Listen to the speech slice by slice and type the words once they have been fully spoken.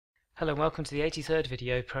Hello and welcome to the 83rd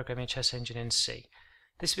video, Programming a Chess Engine in C.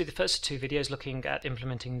 This will be the first of two videos looking at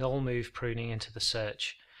implementing null move pruning into the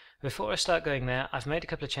search. Before I start going there, I've made a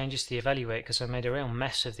couple of changes to the evaluate because I made a real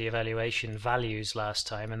mess of the evaluation values last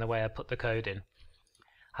time and the way I put the code in.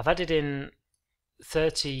 I've added in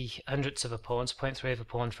 30 hundredths of a pawn, so 0.3 of a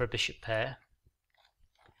pawn for a bishop pair.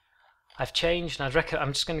 I've changed, and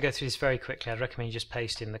I'm just going to go through this very quickly. I'd recommend you just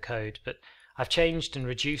paste in the code, but I've changed and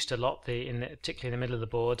reduced a lot, particularly in the middle of the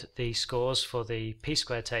board, the scores for the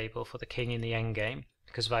p-square table for the king in the endgame,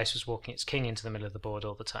 because Vice was walking its king into the middle of the board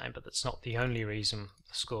all the time, but that's not the only reason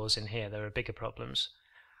the score's in here. There are bigger problems.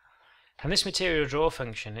 And this material draw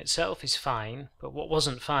function itself is fine, but what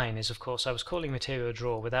wasn't fine is, of course, I was calling material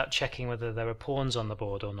draw without checking whether there were pawns on the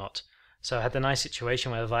board or not. So I had the nice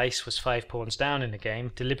situation where Vice was 5 pawns down in the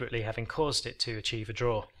game, deliberately having caused it to achieve a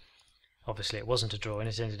draw. Obviously it wasn't a draw and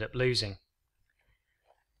it ended up losing.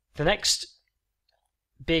 The next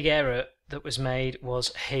big error that was made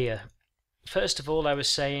was here. First of all, I was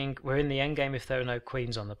saying we're in the endgame if there are no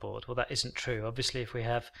queens on the board. Well, that isn't true. Obviously, if we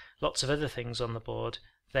have lots of other things on the board,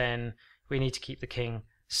 then we need to keep the king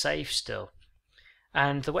safe still.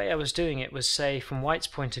 And the way I was doing it was, say, from White's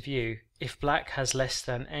point of view, if Black has less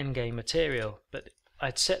than endgame material, but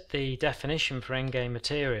I'd set the definition for endgame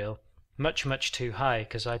material much, much too high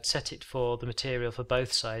because I'd set it for the material for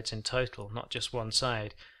both sides in total, not just one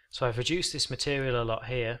side. So I've reduced this material a lot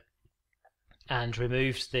here and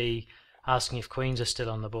removed the asking if queens are still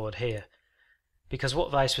on the board here. Because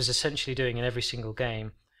what Vice was essentially doing in every single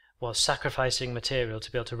game was sacrificing material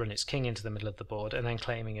to be able to run its king into the middle of the board and then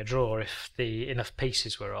claiming a draw if the enough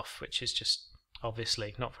pieces were off, which is just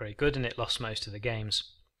obviously not very good, and it lost most of the games.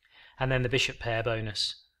 And then the bishop pair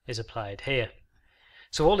bonus is applied here.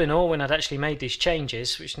 So all in all, when I'd actually made these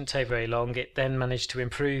changes, which didn't take very long, it then managed to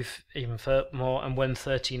improve even more and won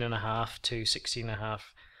 13.5 to 16.5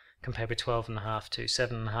 compared with 12.5 to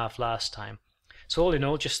 7.5 last time. So all in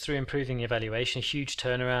all, just through improving the evaluation, a huge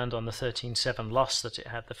turnaround on the 13-7 loss that it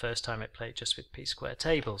had the first time it played just with p-square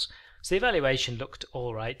tables. So the evaluation looked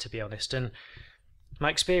alright, to be honest, and my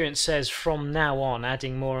experience says from now on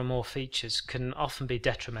adding more and more features can often be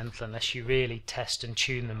detrimental unless you really test and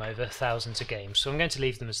tune them over thousands of games. So I'm going to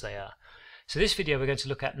leave them as they are. So this video we're going to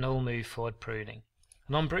look at null move forward pruning.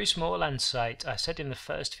 And on Bruce Moreland's site, I said in the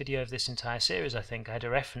first video of this entire series, I think, I had a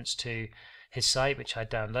reference to his site which I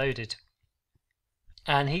downloaded.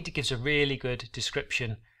 And he gives a really good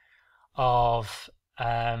description of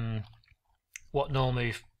what null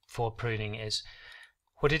move forward pruning is.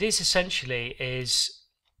 What it is essentially is,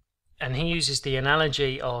 and he uses the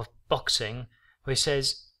analogy of boxing, where he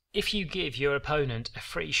says, if you give your opponent a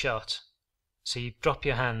free shot, so you drop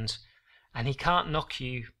your hand, and he can't knock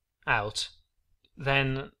you out,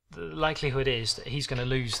 then the likelihood is that he's going to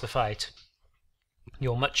lose the fight.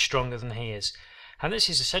 You're much stronger than he is. And this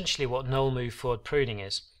is essentially what null move forward pruning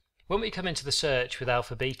is. When we come into the search with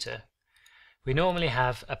alpha beta, we normally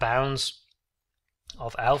have a bounds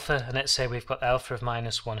of alpha, and let's say we've got alpha of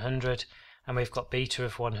minus 100 and we've got beta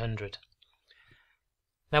of 100.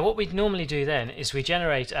 Now what we'd normally do then is we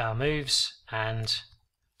generate our moves and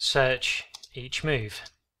search each move.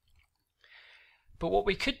 But what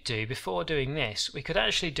we could do before doing this, we could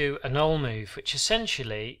actually do a null move, which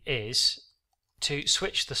essentially is to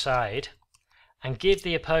switch the side and give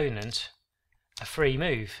the opponent a free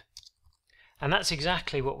move. And that's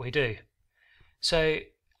exactly what we do.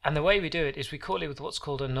 And the way we do it is we call it with what's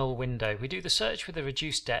called a null window. We do the search with a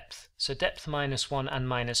reduced depth, so depth -1 and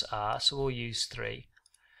 -r, so we'll use 3.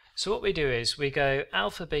 So what we do is we go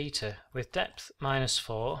alpha beta with depth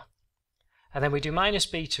 -4, and then we do minus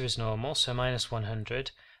beta as normal, so -100,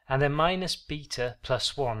 and then minus beta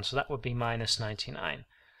plus 1, so that would be -99.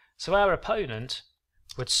 So our opponent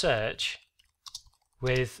would search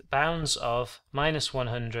with bounds of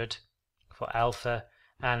 -100 for alpha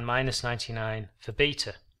and -99 for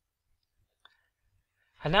beta.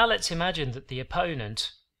 And now let's imagine that the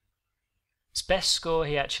opponent's best score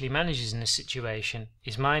he actually manages in this situation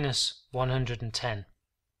is -110,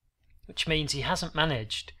 which means he hasn't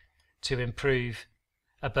managed to improve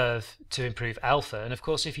alpha. And of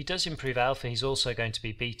course, if he does improve alpha, he's also going to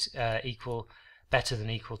be better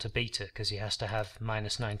than equal to beta, because he has to have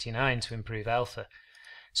 -99 to improve alpha.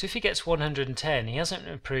 So if he gets 110, he hasn't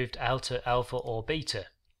improved alpha or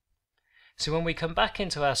beta. So when we come back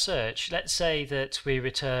into our search, let's say that we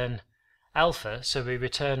return alpha, so we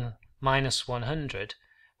return -100.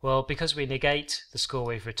 Well, because we negate the score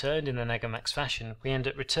we've returned in the negamax fashion, we end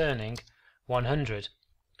up returning 100.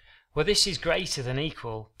 Well, this is greater than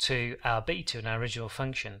equal to our beta in our original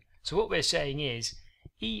function. So what we're saying is,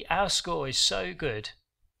 our score is so good,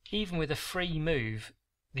 even with a free move,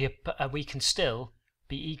 we can still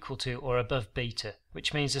be equal to or above beta,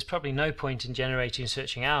 which means there's probably no point in generating and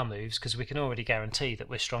searching our moves because we can already guarantee that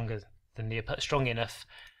we're strong enough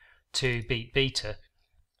to beat beta,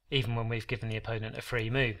 even when we've given the opponent a free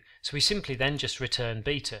move. So we simply then just return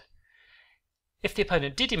beta. If the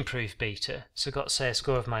opponent did improve beta, so got say a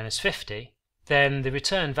score of -50, then the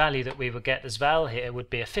return value that we would get as val here would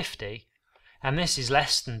be a 50, and this is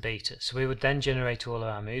less than beta, so we would then generate all of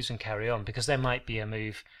our moves and carry on, because there might be a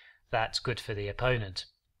move that's good for the opponent.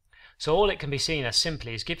 So all it can be seen as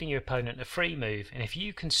simply is giving your opponent a free move, and if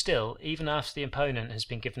you can still, even after the opponent has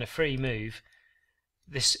been given a free move,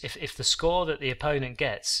 if the score that the opponent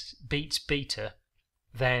gets beats beta,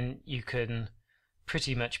 then you can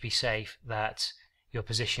pretty much be safe that your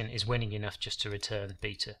position is winning enough just to return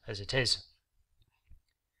beta as it is.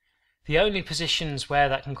 The only positions where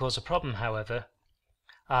that can cause a problem, however,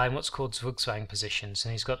 are in what's called Zugzwang positions,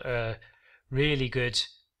 and he's got a really good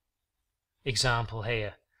example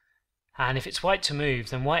here. And if it's white to move,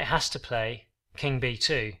 then white has to play king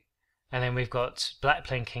b2, and then we've got black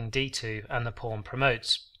playing king d2 and the pawn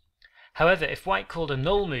promotes. However, if white called a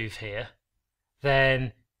null move here,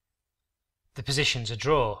 then the position's a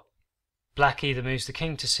draw. Black either moves the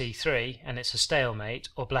king to c3 and it's a stalemate,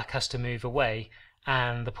 or black has to move away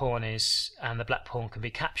and the black pawn can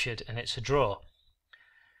be captured and it's a draw.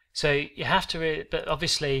 So you have to, but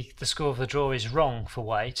obviously the score of the draw is wrong for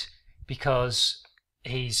white because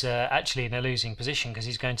he's actually in a losing position because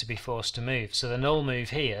he's going to be forced to move. So the null move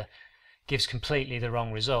here gives completely the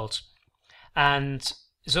wrong result. And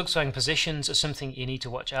Zugzwang positions are something you need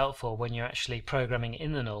to watch out for when you're actually programming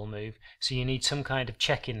in the null move. So you need some kind of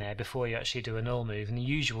check in there before you actually do a null move. And the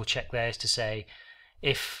usual check there is to say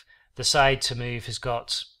if the side to move has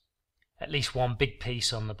got at least one big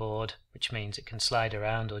piece on the board, which means it can slide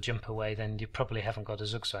around or jump away, then you probably haven't got a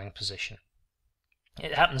Zugzwang position.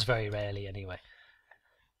 It happens very rarely anyway.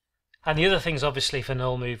 And the other things, obviously, for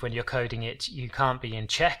null move, when you're coding it, you can't be in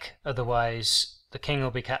check, otherwise the king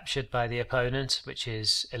will be captured by the opponent, which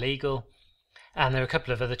is illegal. And there are a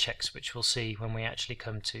couple of other checks which we'll see when we actually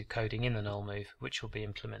come to coding in the null move, which we'll be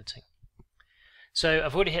implementing. So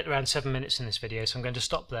I've already hit around 7 minutes in this video, so I'm going to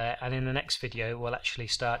stop there, and in the next video we'll actually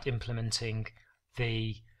start implementing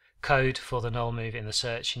the code for the null move in the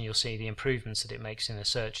search, and you'll see the improvements that it makes in the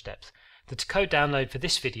search depth. The code download for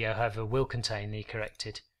this video, however, will contain the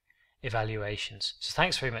corrected evaluations. So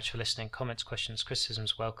thanks very much for listening. Comments, questions,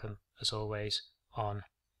 criticisms welcome, as always, on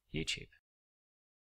YouTube.